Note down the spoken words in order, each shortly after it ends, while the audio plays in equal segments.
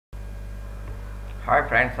Hi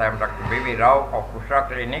friends, I am Dr. B.V. Rao of Usha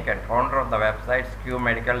Clinic and founder of the websites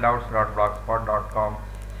qmedicaldoubts.blogspot.com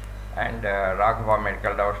and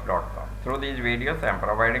raghavamedicaldoubts.com. Through these videos, I am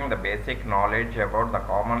providing the basic knowledge about the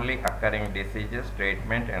commonly occurring diseases,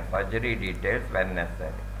 treatment and surgery details when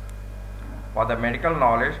necessary. For the medical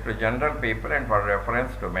knowledge to general people and for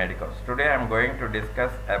reference to medicals. Today I am going to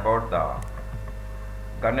discuss about the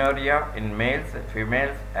gonorrhea in males,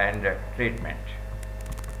 females and treatment.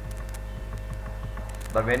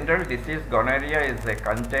 The venereal disease gonorrhea is a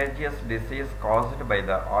contagious disease caused by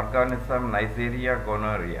the organism Neisseria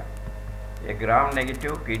gonorrhea, a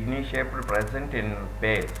gram-negative kidney-shaped present in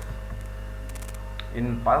males.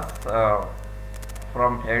 In pus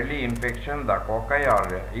from early infection, the cocci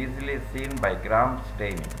are easily seen by gram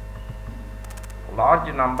staining.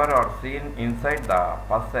 Large number are seen inside the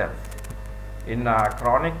pus cells. In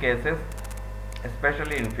chronic cases,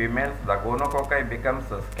 especially in females, the gonococci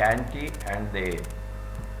becomes scanty and the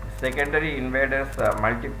secondary invaders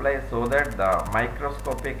multiply so that the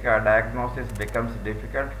microscopic diagnosis becomes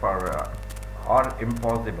difficult or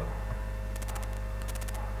impossible.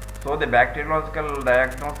 So the bacteriological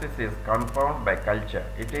diagnosis is confirmed by culture.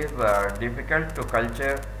 It is difficult to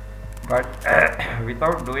culture, but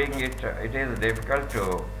without doing it, it is difficult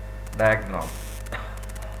to diagnose,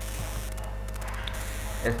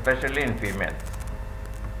 especially in females.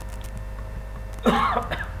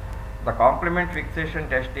 The complement fixation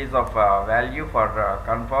test is of value for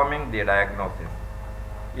confirming the diagnosis.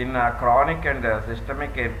 In chronic and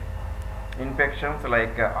systemic infections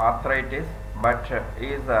like arthritis, but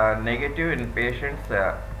is negative in patients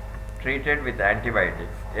treated with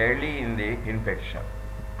antibiotics early in the infection.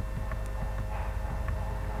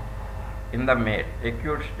 In the male,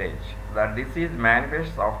 acute stage, the disease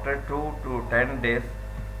manifests after 2 to 10 days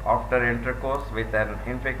after intercourse with an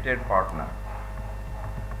infected partner.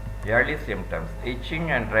 Early symptoms: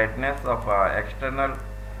 itching and redness of external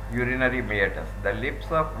urinary meatus, the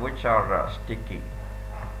lips of which are sticky.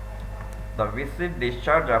 The viscid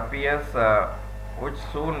discharge appears, which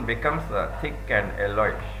soon becomes thick and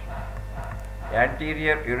yellowish.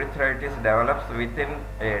 Anterior urethritis develops within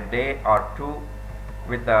a day or two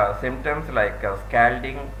with symptoms like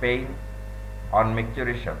scalding, pain on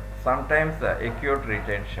micturition, sometimes acute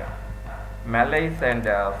retention, malaise and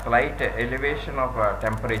slight elevation of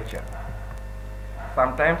temperature.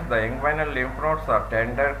 Sometimes the inguinal lymph nodes are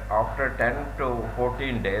tender after 10 to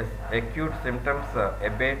 14 days. Acute symptoms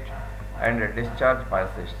abate and discharge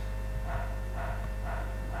persists.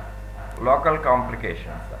 Local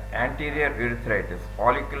complications: anterior urethritis,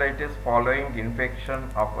 folliculitis following infection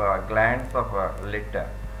of glands of litter.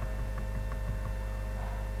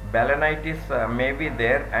 Balanitis may be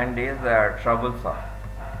there and is troublesome.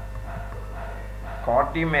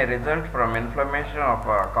 CORD may result from inflammation of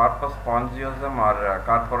corpus spongiosum or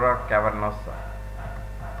corpora cavernosa.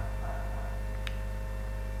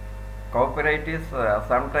 Cowperitis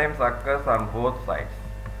sometimes occurs on both sides.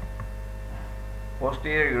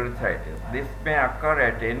 Posterior urethritis. This may occur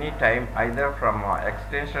at any time either from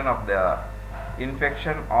extension of the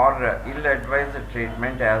infection or ill-advised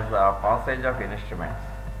treatment as passage of instruments.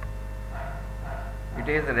 It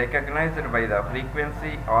is recognized by the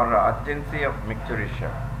frequency or urgency of micturition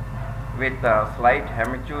with slight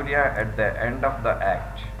hematuria at the end of the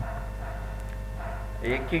act.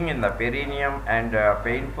 Aching in the perineum and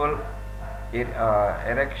painful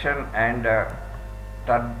erection and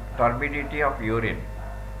turbidity of urine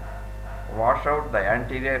wash out the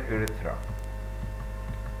anterior urethra.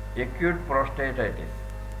 Acute prostatitis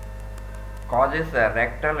causes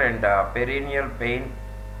rectal and perineal pain,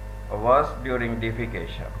 worse during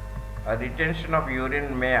defecation. A retention of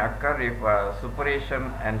urine may occur if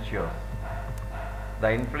suppuration ensures.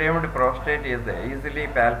 The inflamed prostate is easily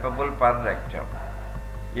palpable per rectum.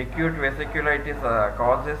 Acute vesiculitis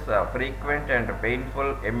causes frequent and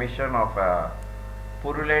painful emission of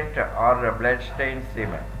purulent or blood-stained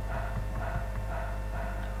semen.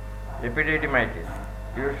 Epididymitis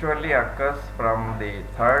usually occurs from the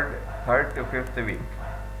third to fifth week.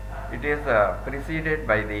 It is preceded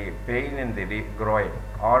by the pain in the groin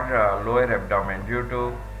or lower abdomen due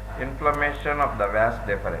to inflammation of the vas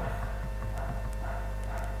deferens.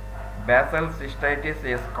 Basal cystitis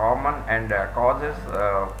is common and causes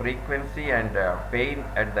frequency and pain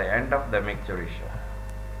at the end of the micturition.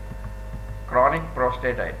 Chronic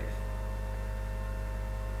prostatitis.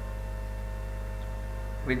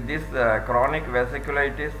 With this, chronic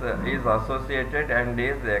vesiculitis is associated and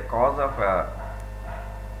is a cause of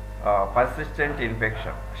persistent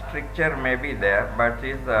infection. Stricture may be there, but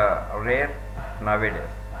is rare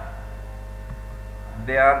nowadays.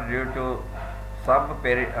 They are due to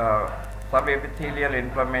subepithelial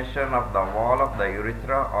inflammation of the wall of the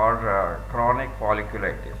urethra, or chronic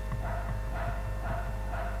folliculitis.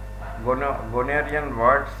 Gonorrhean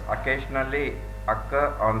warts occasionally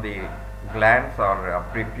occur on the glands or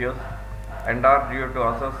prepuce and are due to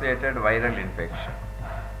associated viral infection.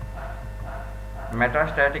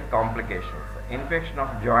 Metastatic complications. Infection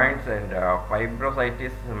of joints and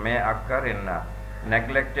fibrositis may occur in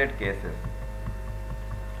neglected cases.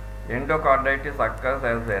 Endocarditis occurs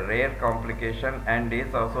as a rare complication and is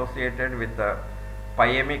associated with a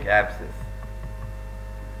pyemic abscess.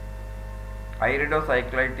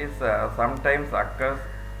 Iridocyclitis sometimes occurs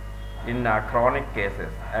in chronic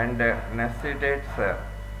cases and necessitates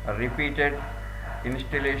repeated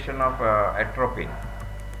instillation of atropine.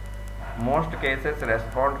 Most cases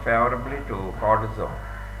respond favorably to cortisone.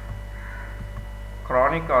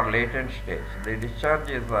 Chronic or latent stage. The discharge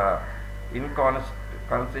is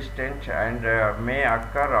inconsistent and may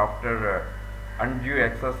occur after undue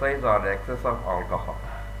exercise or excess of alcohol.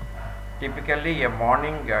 Typically, a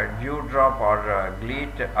morning dewdrop or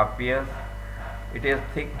gleat appears. It is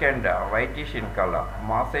thick and whitish in color.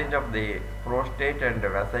 Massage of the prostate and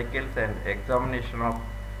vesicles and examination of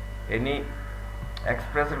any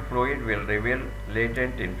expressed fluid will reveal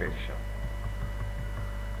latent infection.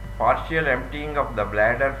 Partial emptying of the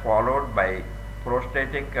bladder followed by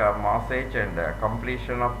prostatic massage and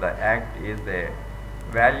completion of the act is a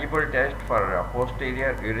valuable test for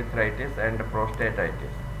posterior urethritis and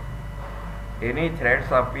prostatitis. Any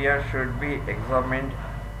threads appear should be examined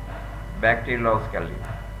bacteriologically.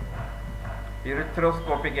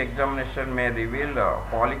 Urethroscopic examination may reveal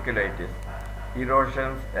folliculitis,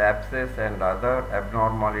 erosions, abscess and other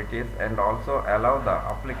abnormalities, and also allow the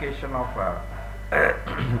application of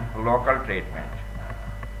local treatment.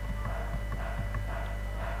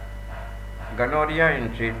 Gonorrhea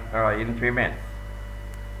in females.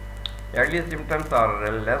 Early symptoms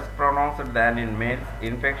are less pronounced than in males.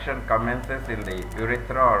 Infection commences in the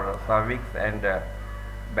urethra or cervix and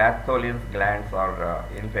Bartholin's glands are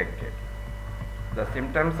infected. The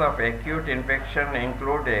symptoms of acute infection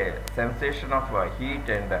include a sensation of heat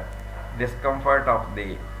and discomfort of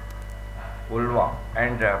the vulva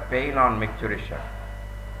and pain on micturition.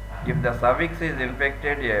 If the cervix is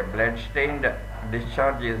infected, a blood-stained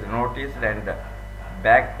discharge is noticed and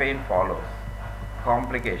back pain follows.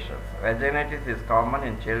 Complications. Vaginitis is common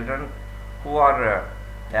in children who are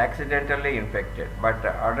accidentally infected, but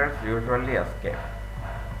adults usually escape.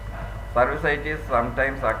 Cervicitis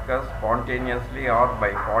sometimes occurs spontaneously or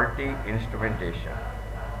by faulty instrumentation.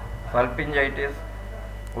 Salpingitis,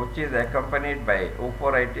 which is accompanied by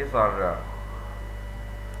euphoritis or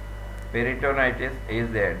peritonitis,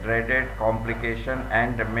 is a dreaded complication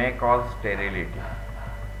and may cause sterility.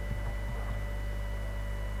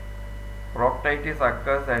 Proctitis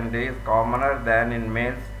occurs and is commoner than in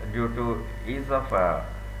males due to ease of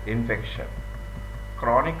infection.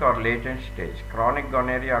 Chronic or latent stage. Chronic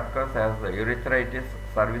gonorrhea occurs as urethritis,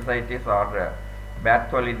 cervicitis or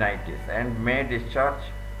Bartholinitis and may discharge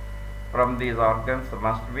from these organs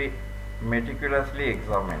must be meticulously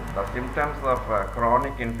examined. The symptoms of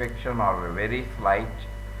chronic infection are very slight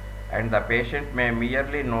and the patient may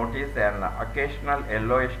merely notice an occasional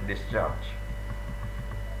yellowish discharge.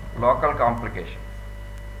 Local complications.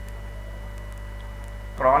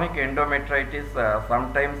 Chronic endometritis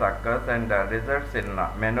sometimes occurs and results in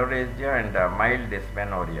menorrhagia and mild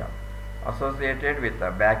dysmenorrhea associated with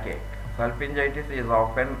backache. Salpingitis is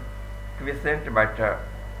often quiescent, but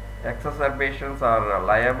exacerbations are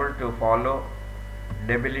liable to follow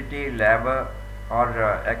debility, labor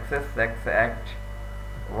or excess sex act.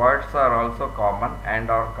 Warts are also common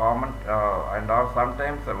and are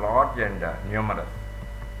sometimes large and numerous.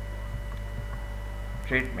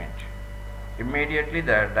 Treatment. Immediately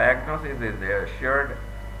the diagnosis is assured.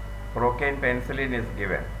 Procaine penicillin is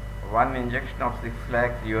given. One injection of 6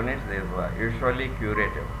 lakh units is usually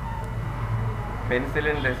curative.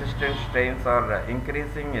 Penicillin resistant strains are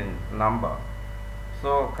increasing in number,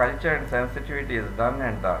 so culture and sensitivity is done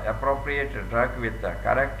and the appropriate drug with the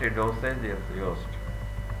correct dosage is used.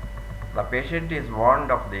 The patient is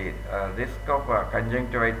warned of the risk of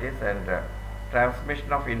conjunctivitis and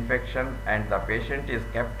transmission of infection, and the patient is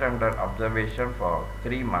kept under observation for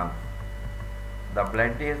 3 months. The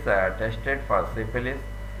blood is tested for syphilis,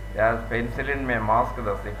 as penicillin may mask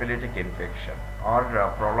the syphilitic infection or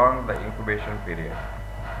prolong the incubation period.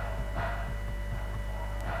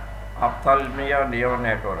 Ophthalmia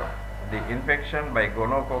neonatorum. The infection by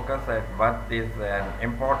gonococcus at birth is an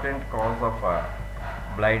important cause of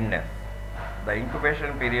blindness. The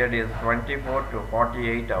incubation period is 24 to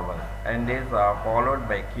 48 hours and is followed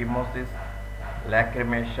by chemosis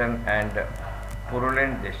lacrimation, and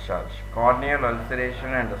purulent discharge. Corneal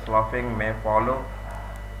ulceration and sloughing may follow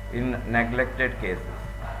in neglected cases.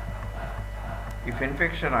 If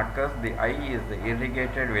infection occurs, the eye is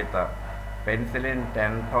irrigated with penicillin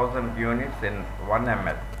 10,000 units in 1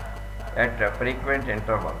 ml at frequent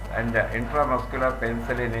intervals, and intramuscular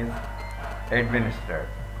penicillin is administered.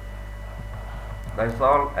 That's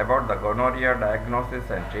all about the gonorrhea diagnosis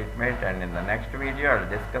and treatment, and in the next video I'll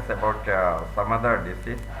discuss about some other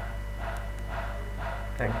disease.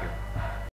 Thank you.